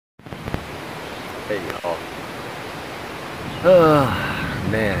Hey y'all. Oh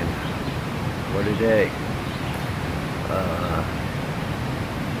man, what a day. Uh,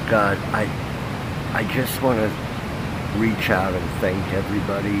 God, I just want to reach out and thank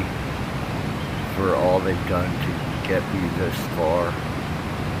everybody for all they've done to get me this far.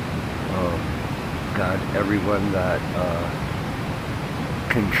 God, everyone that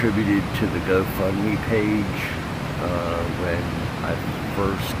contributed to the GoFundMe page when I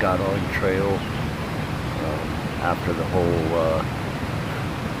first got on trail after the whole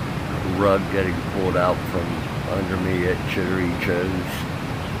rug getting pulled out from under me at Jittery Joe's.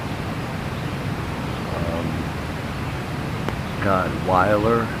 God,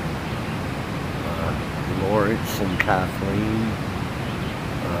 Weiler, Lawrence and Kathleen,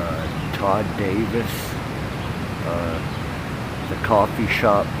 Todd Davis, the coffee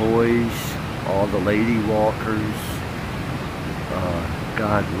shop boys, all the lady walkers,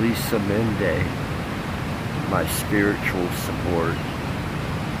 God, Lisa Mende, my spiritual support,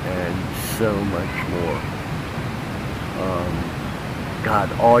 and so much more.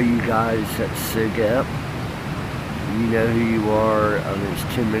 God, all you guys at SIGEP, you know who you are. There's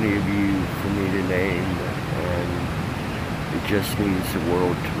too many of you for me to name, and it just means the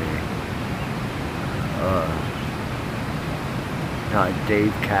world to me. God,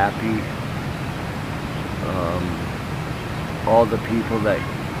 Dave Cappy, all the people that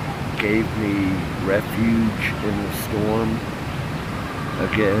gave me refuge in the storm.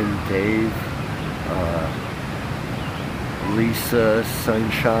 Again, Dave, Lisa,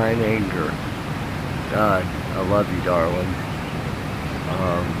 Sunshine, Anger. God, I love you, darling.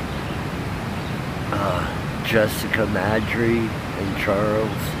 Jessica, Madry, and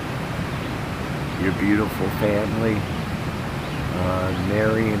Charles, your beautiful family.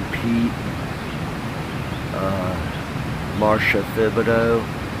 Mary and Pete, Marcia Thibodeau,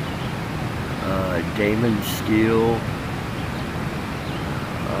 Damon Steele.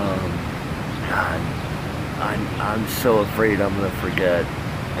 God, I'm so afraid I'm going to forget,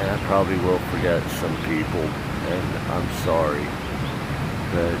 and I probably will forget some people, and I'm sorry.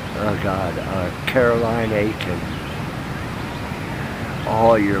 But, oh God, Caroline Aiken,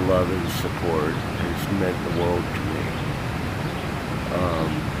 all your love and support has meant the world to me.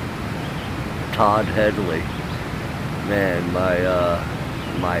 Todd Headley, man,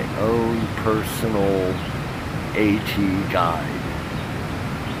 my own personal AT guide.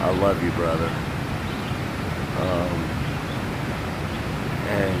 I love you, brother.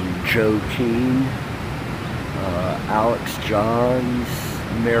 And Joe Keane, Alex Johns,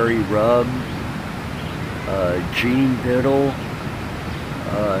 Mary Rubb, Gene Biddle,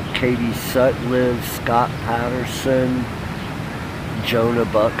 Katie Sutliff, Scott Patterson, Jonah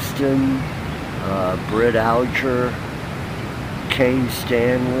Buxton, Britt Alger, Kane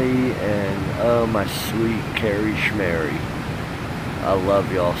Stanley, and oh, my sweet Carrie Schmary. I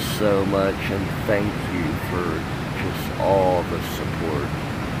love y'all so much, and thank you for just all the support.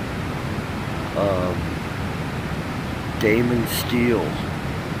 Damon Steele.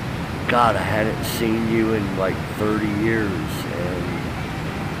 God, I hadn't seen you in like 30 years, and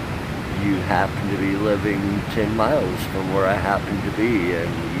you happen to be living 10 miles from where I happen to be,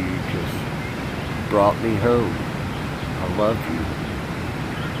 and you just brought me home. I love you.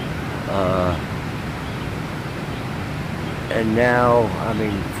 And now,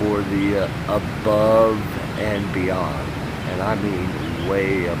 for the above and beyond, and I mean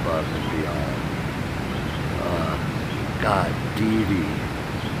way above and beyond. God, Dee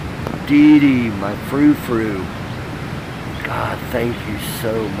Dee, my frou-frou. God, thank you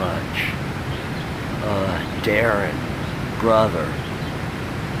so much. Darren, brother,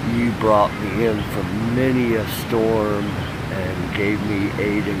 you brought me in from many a storm and gave me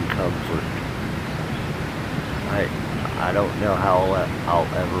aid and comfort. I don't know how I'll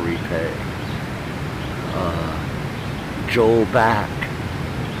ever repay. Joel Back,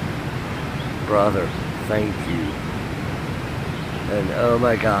 brother, thank you. And oh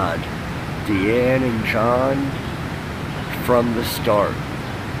my God, Deanne and John, from the start,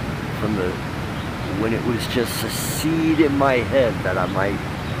 when it was just a seed in my head that I might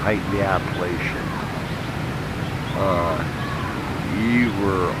hike the Appalachian, you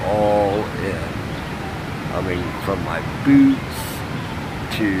were all in. From my boots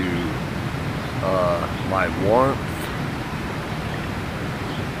to my warmth.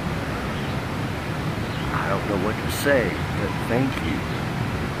 I don't know what to say, but thank you.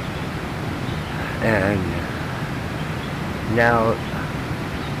 And now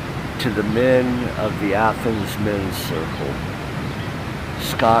to the men of the Athens Men's Circle.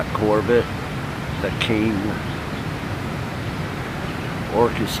 Scott Corbett, the king,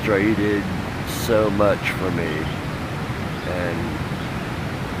 orchestrated so much for me and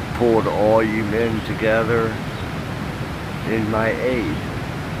pulled all you men together in my aid.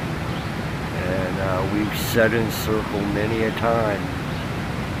 And we've sat in circle many a time,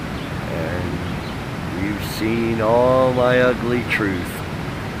 and you've seen all my ugly truth,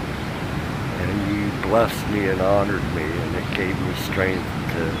 and you blessed me and honored me, and it gave me strength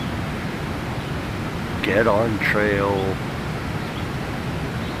to get on trail,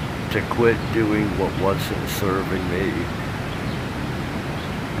 to quit doing what wasn't serving me,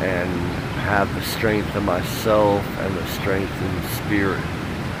 and have the strength of myself and the strength in the spirit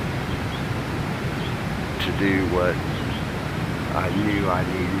to do what I knew I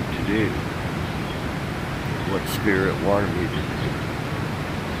needed to do, what Spirit wanted me to do.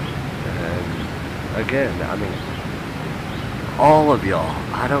 And again, I mean, all of y'all,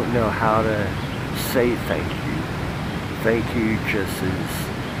 I don't know how to say thank you. Thank you just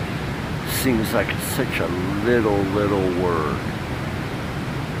seems like it's such a little word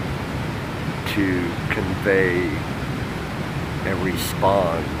to convey and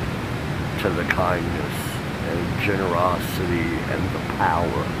respond to the kindness and generosity and the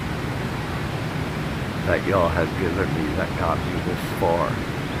power that y'all have given me that got me this far.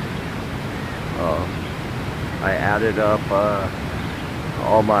 I added up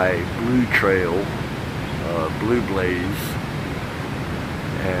all my Blue Trail, Blue Blaze,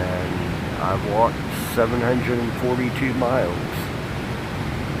 and I've walked 742 miles.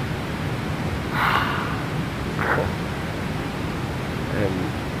 And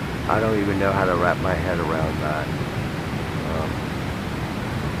I don't even know how to wrap my head around that.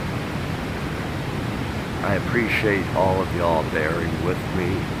 I appreciate all of y'all bearing with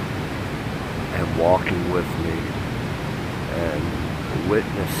me and walking with me and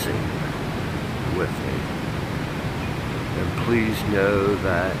witnessing with me. And please know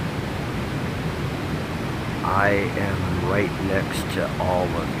that I am right next to all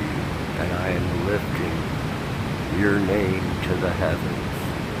of you, and I am lifting your name to the heavens.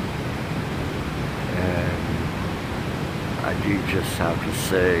 And I do just have to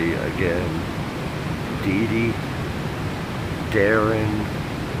say again, Dee Dee, Darren,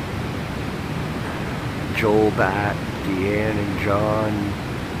 Joel Bat, Deanne and John,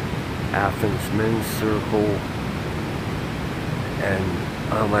 Athens Men's Circle, and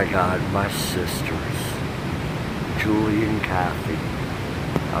oh my God, my sisters, Julie and Kathy.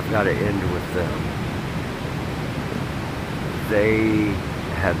 I've got to end with them. They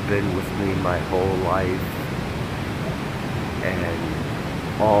have been with me my whole life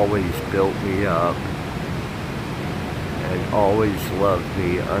and always built me up and always loved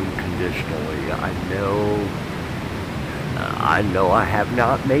me unconditionally. I know I have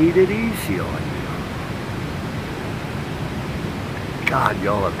not made it easy on you. God,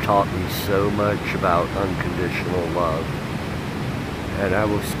 y'all have taught me so much about unconditional love, and I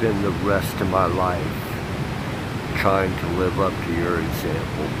will spend the rest of my life trying to live up to your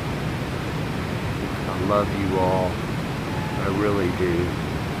example. I love you all. I really do.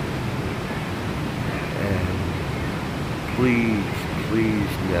 And please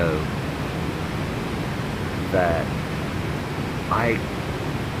know that I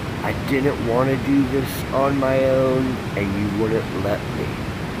didn't want to do this on my own, and you wouldn't let me.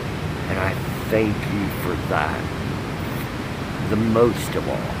 And I thank you for that. The most of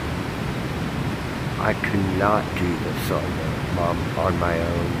all. I could not do this on my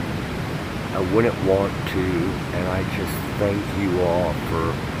own. I wouldn't want to, and I just thank you all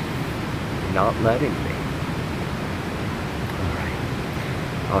for not letting me. Alright,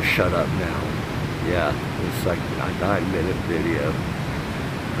 I'll shut up now. Yeah, it's like a 9-minute video,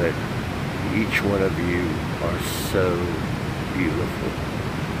 but each one of you are so beautiful.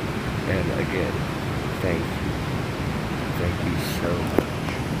 And again, thank you. Thank you so much.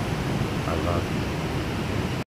 I love you.